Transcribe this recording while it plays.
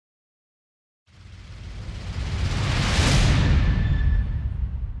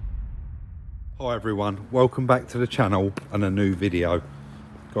Hi everyone, welcome back to the channel and a new video.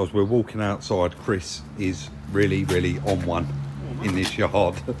 Guys, we're walking outside. Chris is really on one in this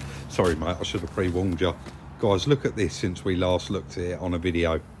yard. Sorry mate, I should have pre-warned you. Guys, look at this since we last looked at it on a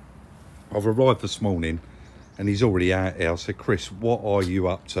video. I've arrived this morning and he's already out here. I said, Chris, what are you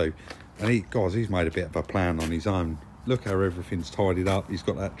up to? And guys, he's made a bit of a plan on his own. Look how everything's tidied up. He's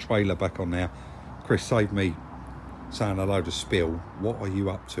got that trailer back on there. Chris, save me saying a load of spill. What are you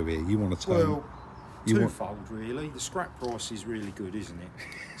up to here? You want to tell me? Well, twofold really. The scrap price is really good, isn't it?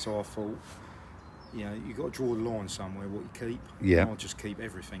 So I thought, you know, you've got to draw the line somewhere what you keep. Yeah. I just keep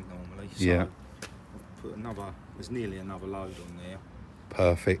everything normally. So yeah. I've put there's nearly another load on there.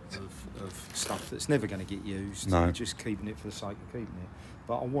 Perfect. Of stuff that's never going to get used. No. You're just keeping it for the sake of keeping it.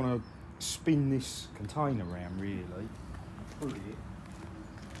 But I want to spin this container around really. Put it.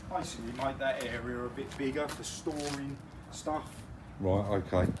 Basically make that area a bit bigger for storing stuff. Right,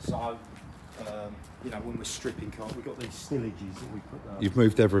 okay. So, you know, when we're stripping cars, we've got these stillages that we put there. You've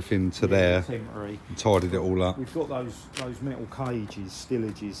moved everything to there, temporary. And tidied it all up. We've got those metal cages,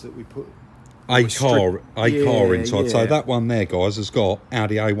 stillages that we put. A car inside. Yeah. So that one there, guys, has got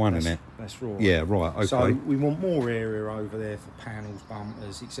Audi A1 in it. That's right. Yeah, right, okay. So we want more area over there for panels,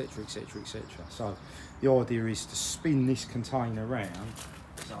 bumpers, etc, etc, etc. So the idea is to spin this container around,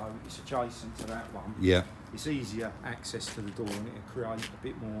 so it's adjacent to that one. Yeah. It's easier access to the door and it'll create a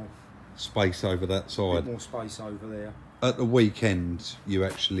bit more space over that side. A bit more space over there. At the weekend, you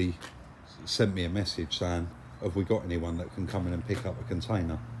actually sent me a message saying, have we got anyone that can come in and pick up a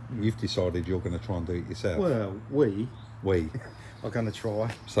container? You've decided you're going to try and do it yourself. Well, we are going to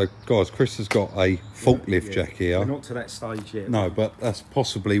try. So, guys, Chris has got a forklift jack here. We're not to that stage yet. No, but that's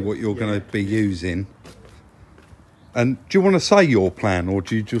possibly what you're going to be using. And do you want to say your plan, or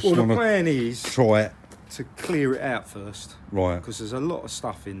do you just want to... the plan is try it? To clear it out first. Right. Because there's a lot of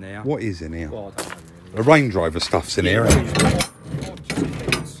stuff in there. What is in here? Well, I don't know really. The Range Rover stuff's in here, isn't it?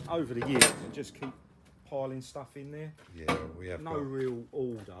 Over the years, I just keep piling stuff in there. Yeah, we have no real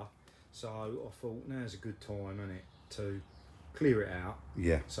order. So I thought, now's a good time, isn't it, to clear it out.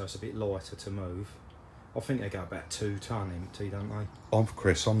 Yeah. So it's a bit lighter to move. I think they go about 2 tonne empty, don't they?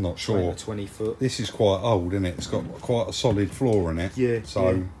 Chris, I'm not sure. 20 foot. This is quite old, isn't it? It's got quite a solid floor in it. Yeah.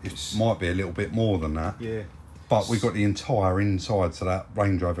 So it might be a little bit more than that. Yeah. But we've got the entire inside to that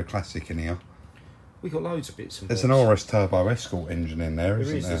Range Rover Classic in here. We've got loads of bits and bobs. There's an RS Turbo Escort engine in there,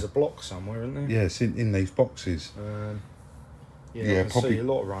 isn't there? There's a block somewhere, isn't there? Yeah, it's in these boxes. Yeah, I can see a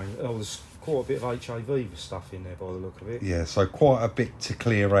lot of range. Oh, there's quite a bit of HAV stuff in there by the look of it. Yeah, so quite a bit to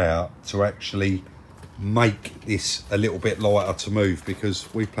clear out to actually make this a little bit lighter to move,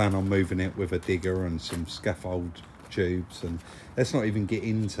 because we plan on moving it with a digger and some scaffold tubes, and let's not even get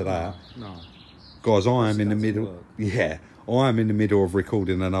into that. No. Guys, I am in the middle. Yeah, I am in the middle of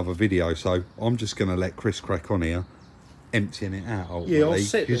recording another video, so I'm just going to let Chris crack on here, emptying it out ultimately. Yeah, I'll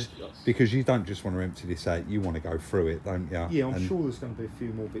set because you don't just want to empty this out, you want to go through it, don't you? Yeah, I'm sure there's going to be a few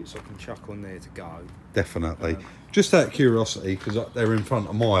more bits I can chuck on there to go. Definitely. Just out of curiosity, because they're in front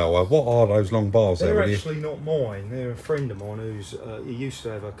of my aisle, what are those long bars there? They're actually not mine. They're a friend of mine who's he used to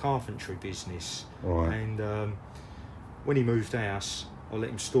have a carpentry business. Right. And when he moved house, I let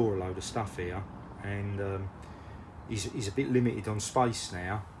him store a load of stuff here, and he's a bit limited on space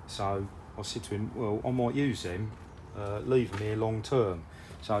now. So I said to him, well, I might use them, leave them here long term.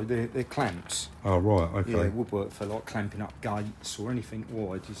 So they're clamps. Oh, right, okay. Yeah, woodwork for like clamping up gates or anything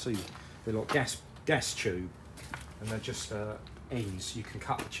wide. You see, they're like gas tube, and they're just ends. You can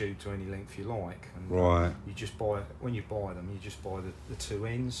cut the tube to any length you like. And, right. You just buy, when you buy them, you just buy the 2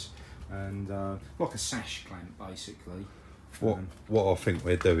 ends, and like a sash clamp basically. What I think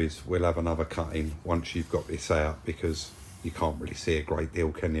we'll do is we'll have another cutting once you've got this out, because you can't really see a great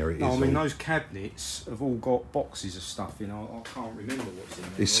deal, can you? No, I mean, those cabinets have all got boxes of stuff in. I can't remember what's in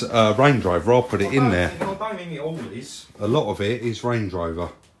there. It's Range Rover. I'll put it in there. I don't think it all is. A lot of it is Range Rover.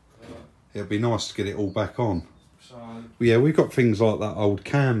 It'd be nice to get it all back on. So yeah, we've got things like that old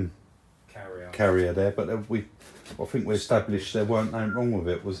cam carrier there, but I think we established there weren't nothing wrong with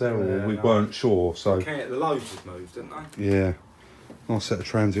it, was there? Or we no. weren't sure. So the loads have moved, didn't they? Yeah. Nice set of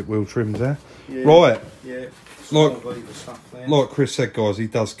transit wheel trims there. Yeah. Right. Yeah. Like Chris said, guys, he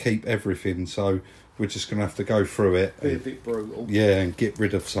does keep everything, so we're just going to have to go through it. Be a bit brutal. Yeah, and get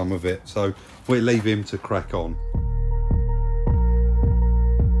rid of some of it. So we'll leave him to crack on.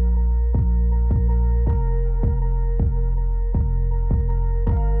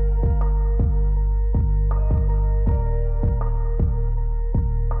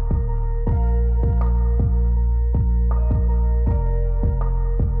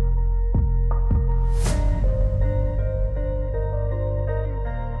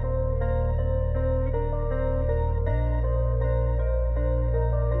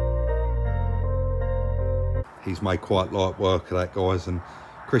 he's made quite light work of that, guys. And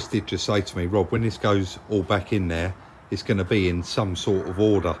Chris did just say to me, Rob, when this goes all back in there, it's going to be in some sort of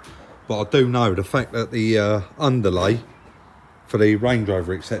order. But I do know the fact that the underlay for the Range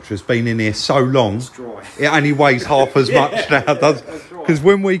Rover, etc., has been in here so long, It's dry. it only weighs half as much now, does? Because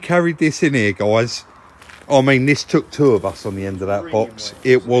when we carried this in here, guys, I mean, this took 2 of us on the end of that box.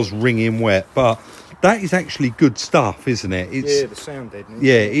 It was wringing wet, but that is actually good stuff, isn't it? It's, Yeah, the sound dead.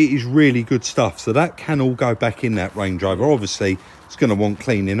 yeah, it is really good stuff. So that can all go back in that Range Rover. Obviously, it's going to want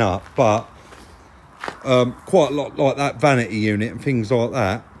cleaning up, but quite a lot like that vanity unit and things like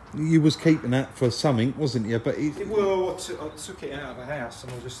that. You was keeping that for something, wasn't you? But Well, I took it out of the house,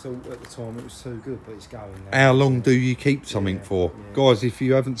 and I just thought at the time it was too good, but it's going now. how long do you keep something for? yeah. Guys, if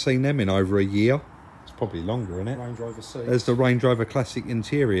you haven't seen them in over a year, it's probably longer, isn't it? Range Rover seats. There's the Range Rover Classic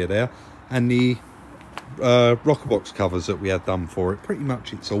interior there, and the rocker box covers that we had done for it. Pretty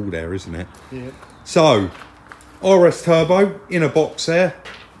much it's all there, isn't it? Yeah. So, RS Turbo in a box there.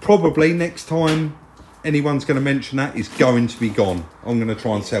 Probably next time anyone's going to mention that is going to be gone. I'm going to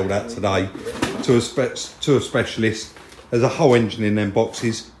try and sell that today to a specialist. There's a whole engine in them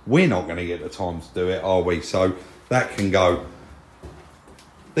boxes. We're not going to get the time to do it, are we? So that can go.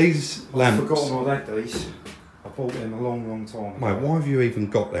 These lamps. I've forgotten all that, these. I bought them a long time ago. Mate, why have you even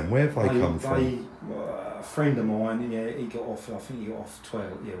got them? Where have they come from? A friend of mine, yeah, he got off, I think he got off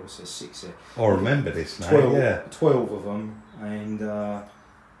 12, yeah, what's it, 6 there. I remember this now, 12, yeah. 12 of them, and man,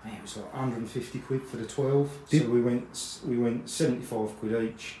 it was like 150 quid for the 12. So we went 75 quid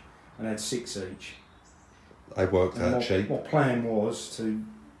each and had 6 each. They worked out cheap. My plan was to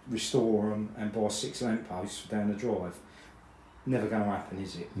restore them and buy 6 lampposts down the drive. Never going to happen,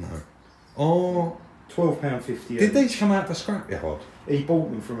 is it? No. Oh, £12.50. did these come out the scrapyard? He bought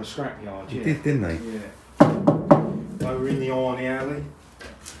them from a scrapyard, He yeah. did, didn't he? Yeah. They were in the Irony Alley.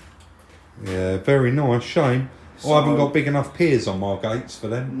 Yeah, very nice. Shame. So, I haven't got big enough piers on my gates for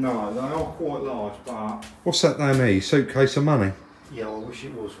them. No, they are quite large, but... What's that down there? Suitcase of money? Yeah, I wish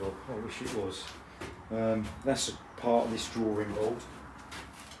it was, Rob. I wish it was. That's a part of this drawing board.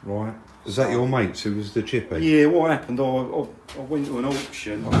 Right. Is that your mates who was the chippy? Yeah, what happened, I went to an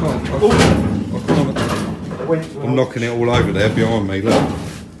auction. I can't. I went to an I'm knocking it all over there behind me, look.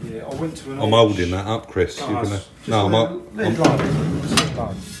 Yeah, I went to an I'm auction. holding that up, Chris. No, You're gonna... just No, I'm up.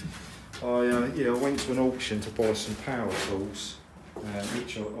 I went to an auction to buy some power tools,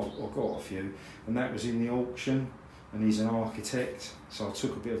 which I got a few, and that was in the auction, and he's an architect, so I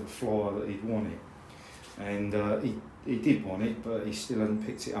took a bit of a flyer that he'd want it, and he did want it, but he still hadn't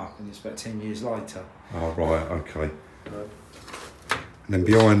picked it up, and it's about 10 years later. Oh, right, okay. And then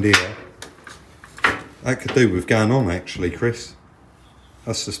behind here, that could do with going on actually, Chris.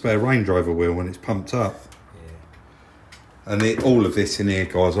 That's the spare Range Rover wheel when it's pumped up. Yeah. And all of this in here,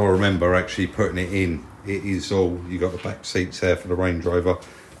 guys, I remember actually putting it in. It is all, you got the back seats there for the Range Rover.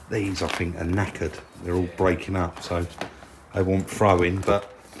 These, I think, are knackered. They're all breaking up, so they won't throw in.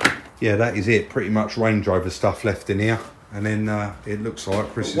 But yeah, that is it. Pretty much Range Rover stuff left in here. And then it looks like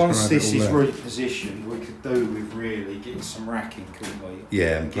Chris is going to have it all once this is there. repositioned, we could do with really getting some racking, couldn't we?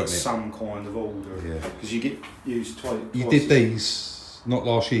 Yeah, and get some kind of order. Yeah. Because you get used twice. You did these not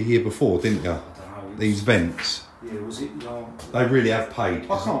last year before, didn't you? I don't know. These vents. Yeah, was it? They really have paid.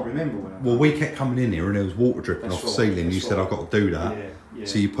 I can't remember when. Well, we kept coming in here and there was water dripping That's off the right, ceiling. You that's said, right. I've got to do that. Yeah.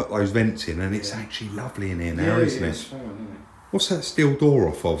 So you put those vents in and it's actually lovely in here now, isn't It's it? fine, isn't it? What's that steel door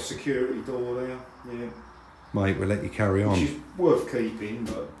off of? Security door there. Yeah. Mate, we'll let you carry on. Which is worth keeping,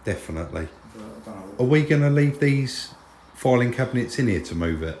 but Definitely. I don't know. Are we going to leave these filing cabinets in here to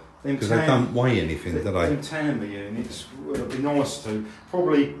move it? Because they don't weigh anything, do they? Them timber units, would be nice to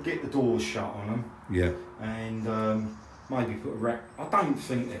probably get the doors shut on them. Yeah. And maybe put a rack. I don't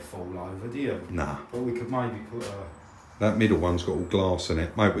think they'd fall over, do you? Nah. But we could maybe put a... That middle one's got all glass in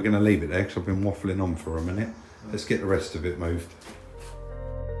it. Mate, we're going to leave it there because I've been waffling on for a minute. Let's get the rest of it moved.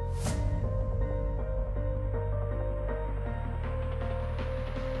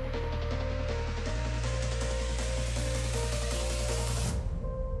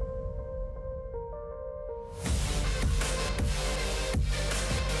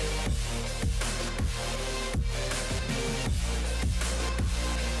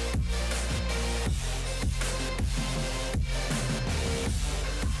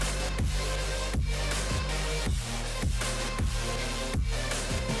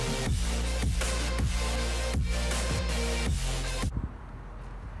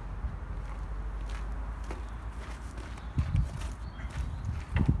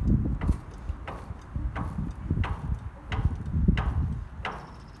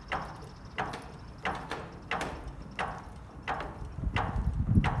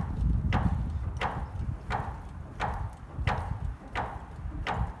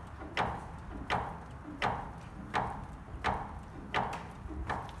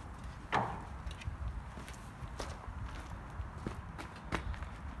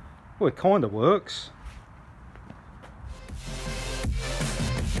 Well, it kind of works.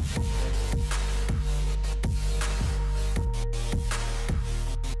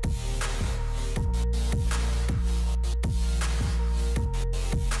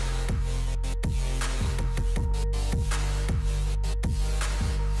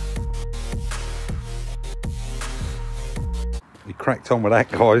 He cracked on with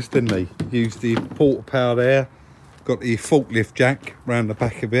that, guys, didn't he? Used the porta power there, got the forklift jack round the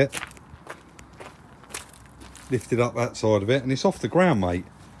back of it, lifted up that side of it, and it's off the ground, mate.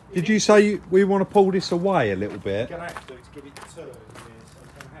 Did you say we want to pull this away a little bit? You're going to have to get it to turn, yeah, so we're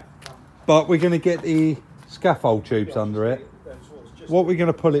going to have to come. But we're going to get the scaffold tubes under it. What are we going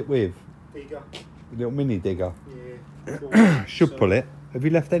to pull it with? Digger. A little mini digger. Yeah. Should pull it. Have you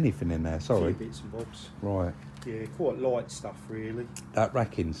left anything in there? Sorry. Bits and bobs. Right. Yeah, quite light stuff really. That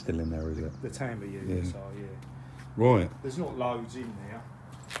racking's still in there, is it? The timber unit, Yeah. so yeah. Right. There's not loads in there.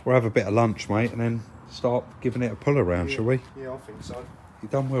 We'll have a bit of lunch, mate, and then start giving it a pull around, Yeah, shall we? Yeah, I think so.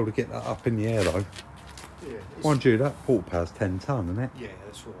 You've done well to get that up in the air, though. Yeah. Mind you, that porta power's 10 tonne, isn't it? Yeah,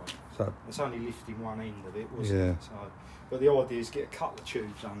 that's right. So, It's only lifting one end of it, wasn't Yeah. it? So, but the idea is get a couple of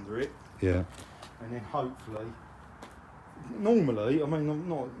tubes under it, yeah. and then hopefully, normally, I mean, I've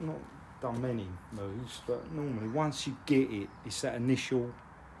not done many moves, but normally once you get it, it's that initial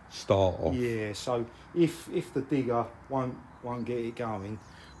Start off. Yeah. So if the digger won't get it going,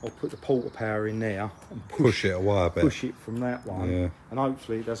 I'll put the porta power in there and Push it away a bit. push it from that one, Yeah. and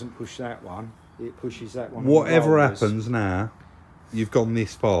hopefully it doesn't push that one. It pushes that one. Whatever rollers. happens now, you've gone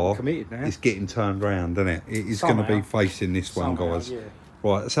this far. Committed now. It's getting turned round, isn't it? It is going to be Somehow. facing this one, Somehow, guys. yeah.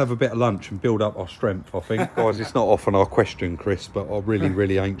 Right, let's have a bit of lunch and build up our strength, I think. Guys, it's not often I question Chris, but I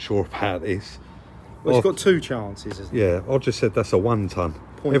really ain't sure about this. Well, it's got two chances, isn't it? Yeah, I just said that's a 1 tonne.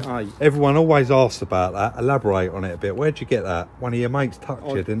 0.8. Everyone always asks about that. Elaborate on it a bit. Where'd you get that? One of your mates touched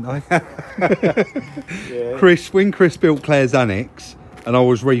you, didn't they? Yeah. When Chris built Claire's annex and I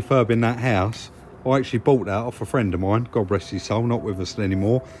was refurbing that house, I actually bought that off a friend of mine, God rest his soul, not with us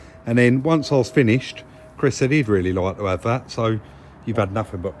anymore. And then once I was finished, Chris said he'd really like to have that. So you've had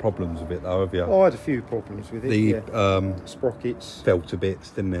nothing but problems with it though, have you? I had a few problems with it. The sprockets. fell to bits,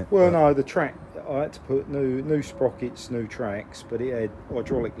 didn't it? Well, But- no, the track. I had to put new sprockets, new tracks, but it had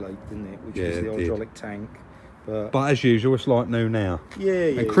hydraulic leak, didn't it? Which Yeah, was the it did. hydraulic tank. But But as usual, it's like new now. yeah.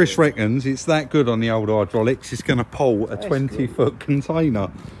 And Chris yeah. reckons it's that good on the old hydraulics, it's going to pull a That's 20-foot container.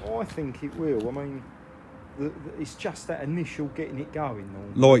 I think it will. I mean, it's just that initial getting it going.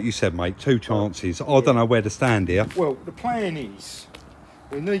 Normally. Like you said, mate, 2 chances. I don't know where to stand here. Well, the plan is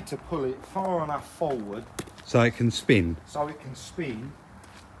we need to pull it far enough forward So it can spin. so it can spin.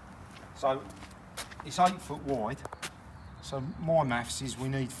 So it's 8 foot wide. So my maths is we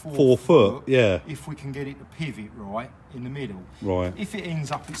need 4 foot, yeah. If we can get it to pivot right in the middle. Right. If it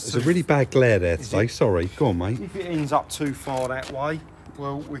ends up, it's There's a really bad glare there Is today. it? Sorry. Go on, mate. If it ends up too far that way,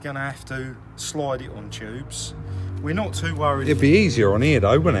 well, we're going to have to slide it on tubes. We're not too worried. It'd be easier on here,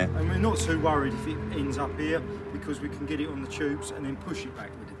 though, wouldn't it? And we're not too worried if it ends up here because we can get it on the tubes and then push it back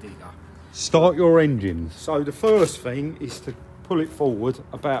with the digger. Start your engines. So the first thing is to pull it forward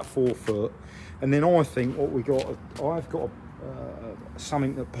about 4 foot, and then I think what we got, I've got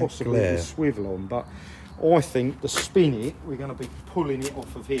something that possibly glare. will swivel on, but I think to spin it, we're going to be pulling it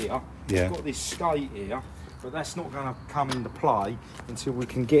off of here. Yeah. We've got this skate here, but that's not going to come into play until we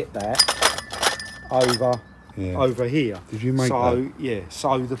can get that over here. Did you make so, that? Yeah.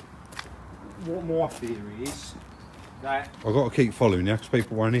 So what my theory is that I've got to keep following you because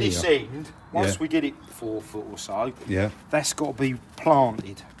people won't hear this you. end, once Yeah. we get it 4 foot or so, Yeah. that's got to be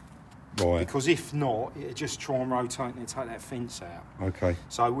planted. Right. Because if not, it'll just try and rotate and take that fence out. Okay.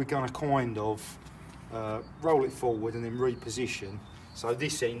 So we're going to kind of roll it forward and then reposition. So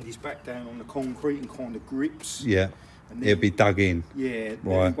this end is back down on the concrete and kind of grips. Yeah. And then, It'll be dug in. Yeah, then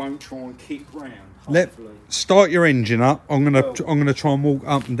Right. it won't try and kick round. Let Hopefully. start your engine up. I'm gonna Well, try and walk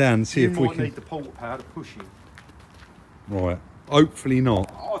up and down and see you if we might can. need the porta power to push it. Right. Hopefully not.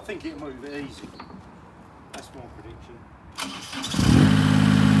 I think it'll move it easy. That's my prediction.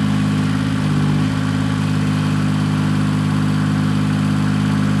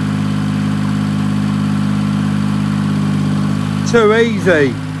 Too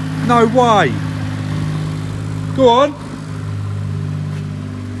easy. No way. Go on.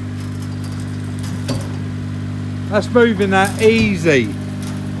 That's moving that easy.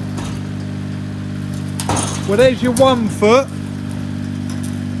 Well, there's your 1 foot.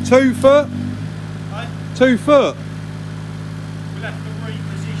 2 foot. Right? 2 foot. We'll have to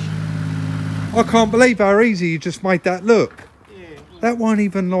reposition. I can't believe how easy you just made that look. Yeah. That wasn't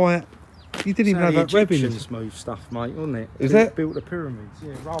even like You didn't even have that webbing. Egyptians move stuff, mate, wasn't it? Is that? Built the pyramids,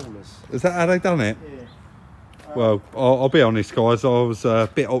 yeah, rollers. Is that how they done it? Yeah. Well, I'll be honest, guys. I was a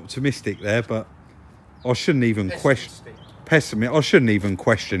bit optimistic there, but I shouldn't even question. Pessimist. I shouldn't even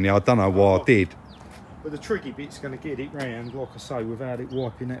question you. I don't know why I did. But the tricky bit's going to get it round, like I say, without it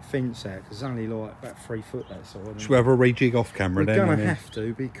wiping that fence out, because it's only like about 3 foot that side. Should we have a rejig off camera then? We're going to have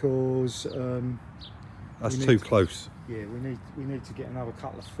to, because that's too close. Yeah, we need to get another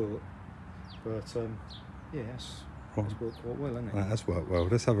couple of foot. But yeah, that's worked quite well, hasn't it? That has worked well.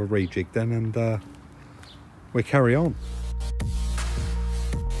 Let's have a rejig then, and we carry on.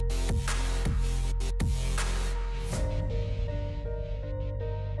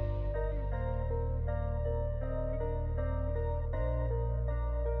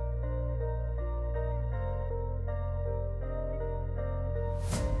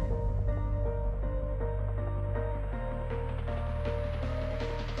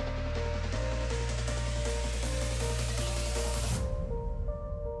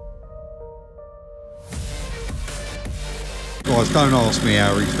 Guys, don't ask me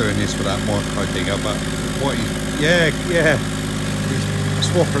how he's doing this with that micro digger, but what he's, he's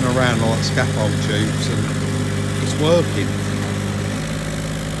swapping around like scaffold tubes and it's working.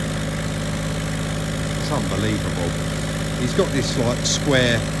 It's unbelievable. He's got this like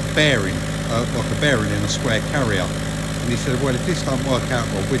square bearing, like a bearing in a square carrier, and he said, well, if this don't work out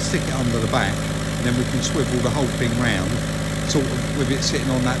well, we'll stick it under the back and then we can swivel the whole thing round, sort of with it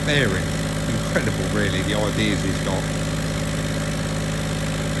sitting on that bearing. Incredible, really, the ideas he's got.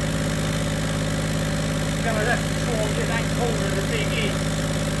 Going to have to try and get that corner of the thing in.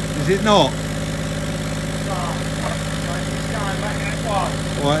 Is it not? So, it's going back that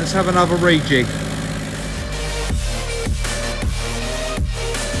way. Alright, let's have another rejig.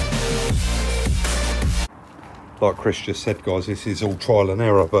 Like Chris just said, guys, this is all trial and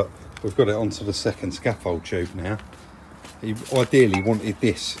error, but we've got it onto the second scaffold tube now. He ideally wanted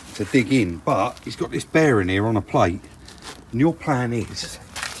this to dig in, but he's got this bearing here on a plate, and your plan is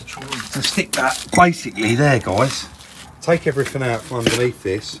to stick that basically there, guys. Take everything out from underneath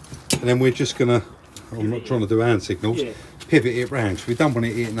this, and then we're just gonna, I'm not trying to do hand signals, pivot it round, because we don't want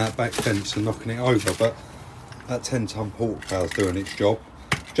it hitting that back fence and knocking it over, but that 10-ton porta power's doing its job.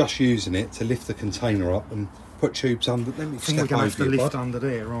 Just using it to lift the container up and put tubes under. Let me I think we're going to have to lift under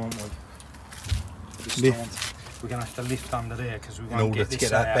there, aren't we? We're going to have to lift under there, because we won't get this. In order to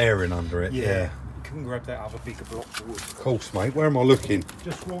get that bearing under it, yeah. Can grab that other bigger block of wood. Of course, mate. Where am I looking?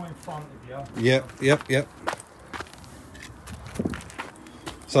 Just right in front of you. Yep.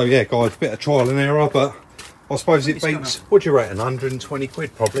 So yeah, guys, bit of trial and error, but I suppose it beats. What do you reckon? 120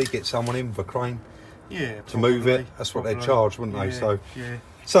 quid probably. Get someone in with a crane. Yeah. To move it. That's what they'd charge, wouldn't they? So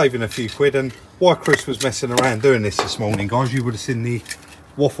saving a few quid. And while Chris was messing around doing this morning, guys, you would have seen the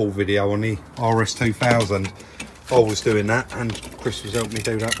waffle video on the RS2000. I was doing that, and Chris was helping me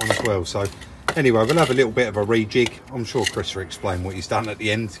do that one as well. So anyway, we'll have a little bit of a rejig. I'm sure Chris will explain what he's done at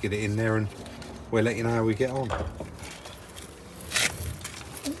the end to get it in there, and we'll let you know how we get on.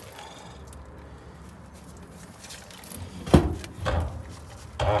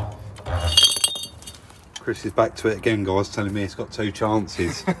 Chris is back to it again, guys, telling me it's got 2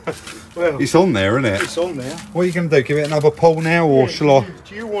 chances. Well, it's on there, isn't it? It's on there. What are you going to do? Give it another pull now, or shall I?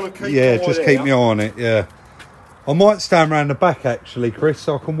 Do you want to keep just keep me on it, yeah. I might stand around the back actually, Chris,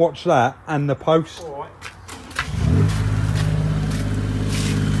 so I can watch that and the post. All right.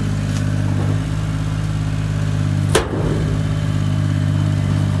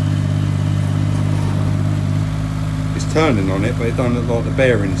 It's turning on it, but it don't look like the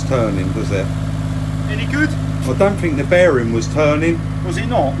bearing's turning, does it? Any good? I don't think the bearing was turning. Was it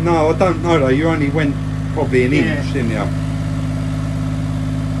not? No, I don't know though. You only went probably an inch, didn't you?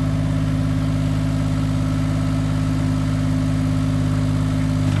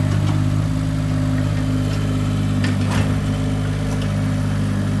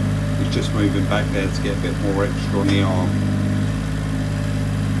 He's just moving back there to get a bit more extra on the arm.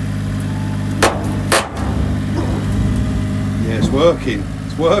 Yeah, it's working.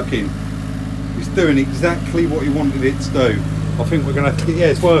 It's working. It's doing exactly what he wanted it to do. I think we're going to have to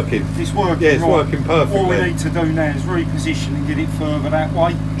get, it's working. It's working. Yeah, it's working perfectly. All we need to do now is reposition and get it further that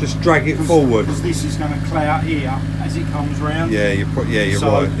way. Just drag it forward. Because this is going to clout here as it comes round. Yeah, you're right.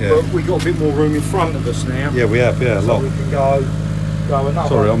 Yeah. But we've got a bit more room in front of us now. Yeah, we have, a lot. So we can go another.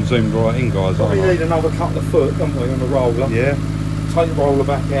 Sorry, I'm zoomed right in, guys. We need another couple of foot, don't we, on the roller? Yeah. Take the roller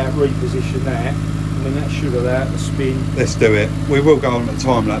back out, reposition that. And then that should allow it to spin. Let's do it. We will go on the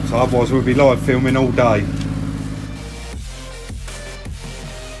time lapse, otherwise we'll be live filming all day.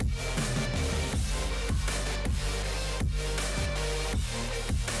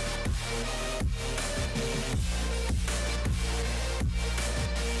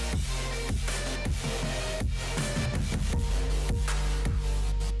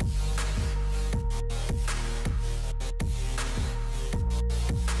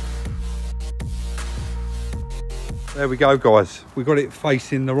 There we go, guys. We got it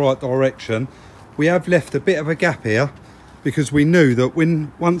facing the right direction. We have left a bit of a gap here because we knew that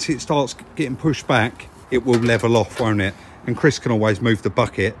once it starts getting pushed back, it will level off, won't it? And Chris can always move the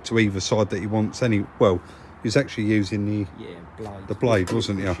bucket to either side that he wants. Well, he's actually using the blade,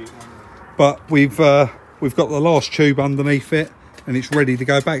 wasn't he? But we've got the last tube underneath it, and it's ready to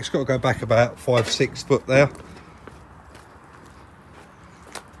go back. It's got to go back about 5-6 foot there.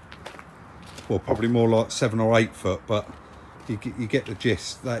 Well, probably more like 7 or 8 foot, but you get the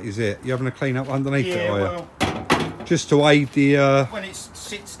gist. That is it. You having a clean up underneath it, are you? Just to aid the when it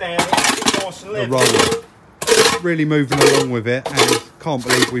sits down, it's nice and level. The roller. Really moving along with it, and can't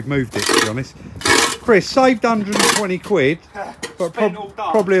believe we've moved it, to be honest. Chris saved 120 quid, but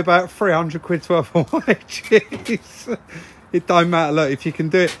probably about 300 quid's worth of wages. It don't matter. Look, if you can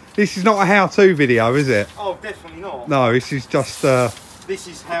do it. This is not a how-to video, is it? Oh, definitely not. No, this is just this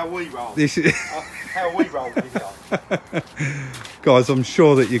is how we roll. This is how we roll video. Guys, I'm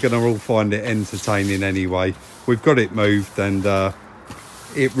sure that you're going to all find it entertaining anyway. We've got it moved, and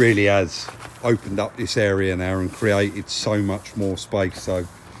it really has opened up this area now and created so much more space. So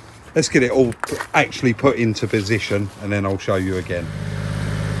let's get it all actually put into position, and then I'll show you again.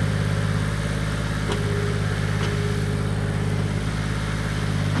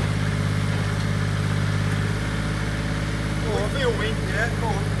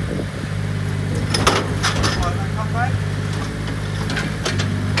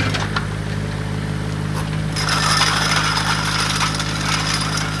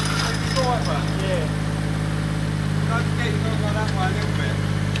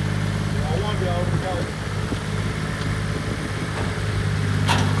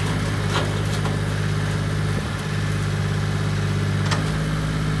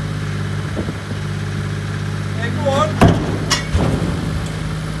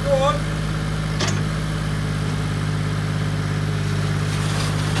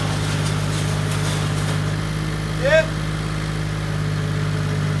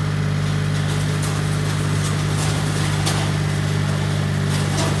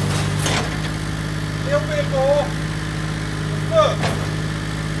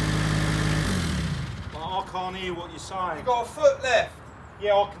 You've got a foot left.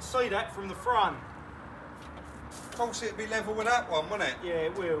 Yeah, I can see that from the front. Of course, it'd be level with that one, wouldn't it? Yeah,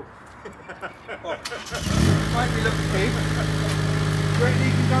 it will. Oh. Make me look big. Do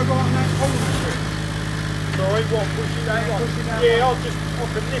you can go right on that corner strip? Sorry, what? Pushing that one? Yeah, I can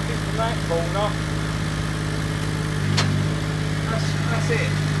nip it from that corner. That's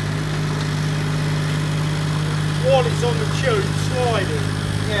it. While it's on the tube, sliding.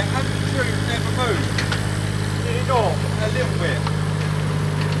 Yeah, and the tube never moved. Did it not? A little bit.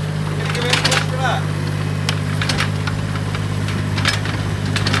 Can you give it a push for that?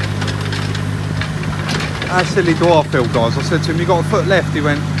 How silly do I feel, guys? I said to him, you got a foot left. He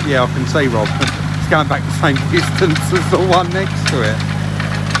went, yeah, I can see, Rob. It's going back the same distance as the one next to it.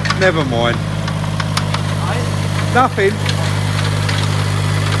 Never mind. Nothing.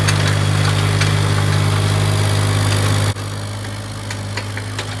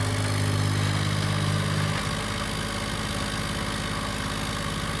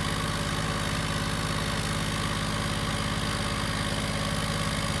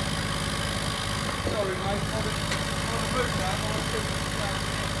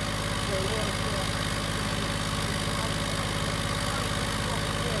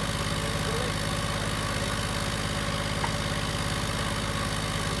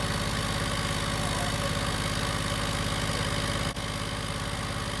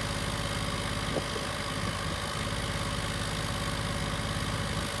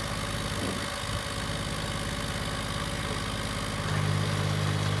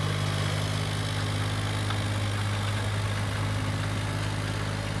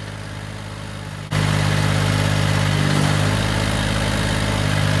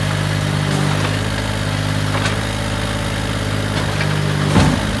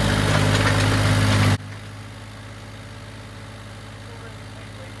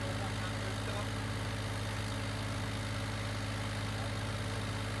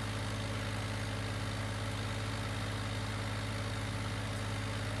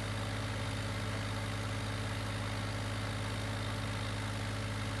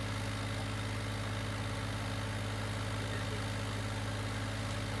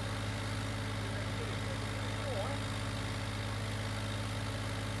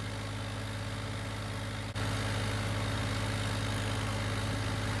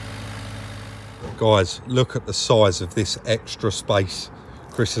 Guys, look at the size of this extra space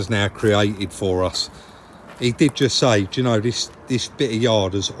Chris has now created for us. He did just say, do you know, this bit of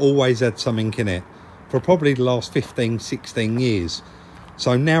yard has always had something in it, for probably the last 15-16 years.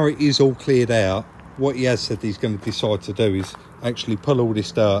 So now it is all cleared out, what he has said he's going to decide to do is actually pull all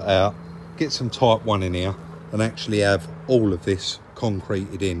this dirt out, get some type 1 in here, and actually have all of this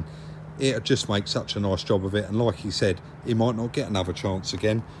concreted in. It'll just make such a nice job of it, and like he said, he might not get another chance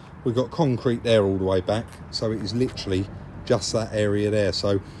again. We've got concrete there all the way back, so it is literally just that area there,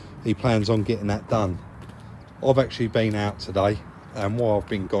 so he plans on getting that done. I've actually been out today, and while I've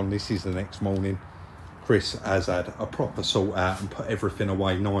been gone, this is the next morning, Chris has had a proper sort out and put everything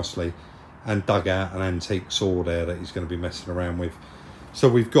away nicely, and dug out an antique saw there that he's going to be messing around with. So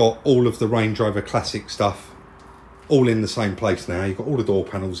we've got all of the Range Rover Classic stuff all in the same place now. You've got all the door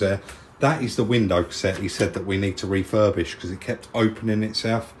panels there. That is the window set he said that we need to refurbish because it kept opening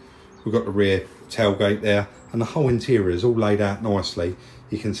itself. We've got the rear tailgate there, and the whole interior is all laid out nicely.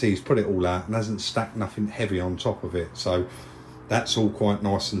 You can see he's put it all out and hasn't stacked nothing heavy on top of it, so that's all quite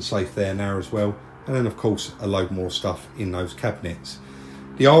nice and safe there now as well. And then of course a load more stuff in those cabinets.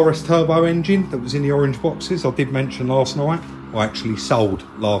 The RS turbo engine that was in the orange boxes, I did mention last night, I actually sold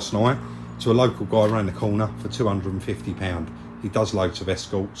last night to a local guy around the corner for £250. He does loads of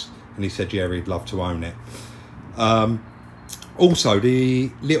Escorts, and he said yeah, he'd love to own it. Also, the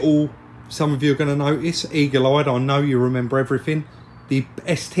little, some of you are going to notice, eagle-eyed, I know you remember everything, the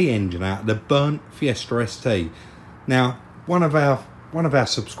ST engine out, the burnt Fiesta ST. Now, one of our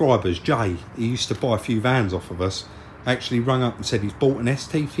subscribers, Jay, he used to buy a few vans off of us, actually rung up and said he's bought an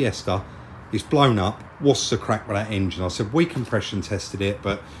ST Fiesta, it's blown up, what's the crack with that engine? I said we compression tested it,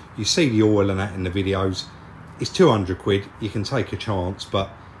 but you see the oil and that in the videos, it's 200 quid, you can take a chance, but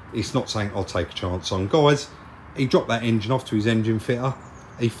it's not saying I'll take a chance on. Guys, he dropped that engine off to his engine fitter,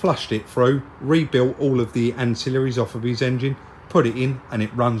 he flushed it through, rebuilt all of the ancillaries off of his engine, put it in, and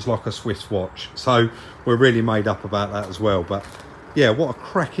it runs like a Swiss watch. So we're really made up about that as well. But yeah, what a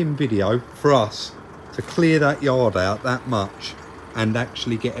cracking video for us to clear that yard out that much and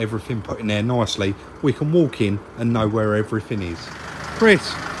actually get everything put in there nicely. We can walk in and know where everything is.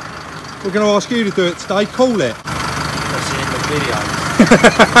 Chris, we're going to ask you to do it today. Call it. That's the end of the video.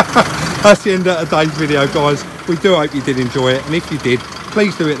 That's the end of today's video, guys. We do hope you did enjoy it, and if you did,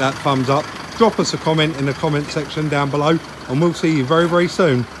 please do hit that thumbs up, drop us a comment in the comment section down below, and we'll see you very, very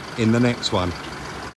soon in the next one.